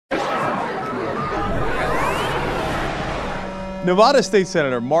Nevada State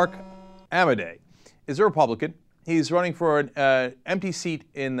Senator Mark Amodei is a Republican. He's running for an empty seat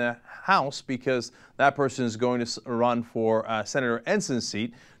in the House because that person is going to run for Senator Enson's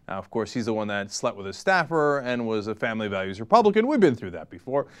seat. Now, of course, he's the one that slept with his staffer and was a family values Republican. We've been through that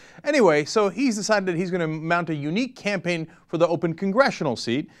before. Anyway, so he's decided that he's going to mount a unique campaign for the open congressional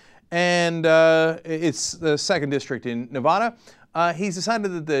seat, and it's the 2nd District in Nevada. He's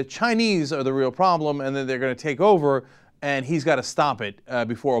decided that the Chinese are the real problem and that they're going to take over, and he's got to stop it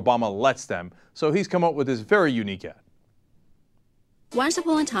before Obama lets them. So he's come up with this very unique ad. Once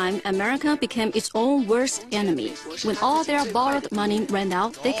upon a time, America became its own worst enemy. When all their borrowed money ran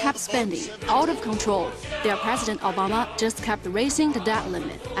out, they kept spending, out of control. Their President Obama just kept raising the debt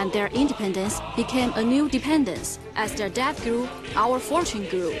limit, and their independence became a new dependence. As their debt grew, our fortune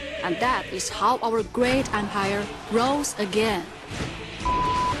grew, and that is how our great empire rose again.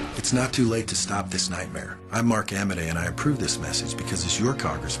 It's not too late to stop this nightmare. I'm Mark Amodei, and I approve this message because as your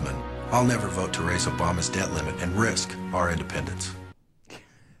congressman, I'll never vote to raise Obama's debt limit and risk our independence.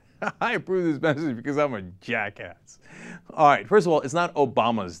 I approve this message because I'm a jackass. All right, first of all, it's not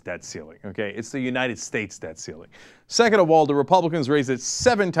Obama's debt ceiling, okay? It's the United States debt ceiling. Second of all, the Republicans raised it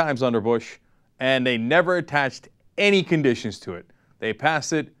 7 times under Bush, and they never attached any conditions to it. They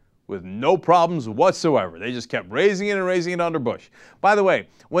passed it with no problems whatsoever. They just kept raising it and raising it under Bush. By the way,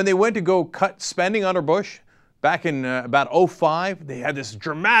 when they went to go cut spending under Bush, back in about 2005, they had this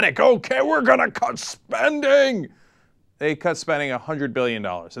dramatic, okay, we're going to cut spending. They cut spending $100 billion,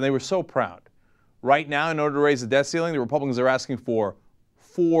 and they were so proud. Right now, in order to raise the debt ceiling, the Republicans are asking for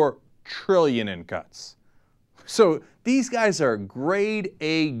 $4 trillion in cuts. So these guys are grade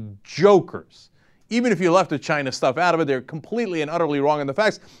A jokers. Even if you left the China stuff out of it, they're completely and utterly wrong in the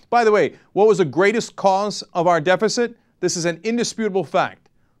facts. By the way, what was the greatest cause of our deficit? This is an indisputable fact.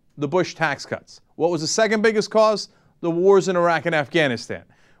 The Bush tax cuts. What was the second biggest cause? The wars in Iraq and Afghanistan.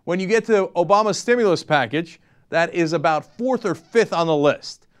 When you get to Obama's stimulus package, that is about 4th or 5th on the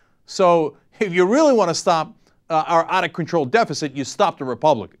list. So if you really want to stop our out-of-control deficit, you stop the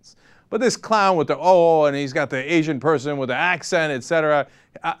Republicans. But this clown with the and he's got the Asian person with the accent, etc.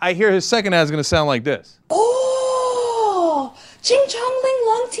 I hear his second ad is going to sound like this. Oh, Jing Chongling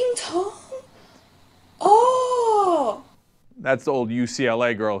Wang Ting Tong. Oh. That's the old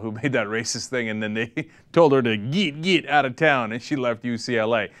UCLA girl who made that racist thing, and then they told her to get out of town, and she left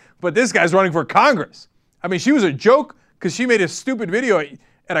UCLA. But this guy's running for Congress. I mean, she was a joke because she made a stupid video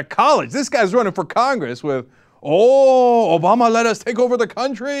at a college. This guy's running for Congress with, Obama let us take over the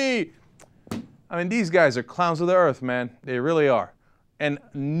country. I mean, these guys are clowns of the earth, man. They really are. And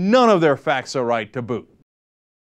none of their facts are right to boot.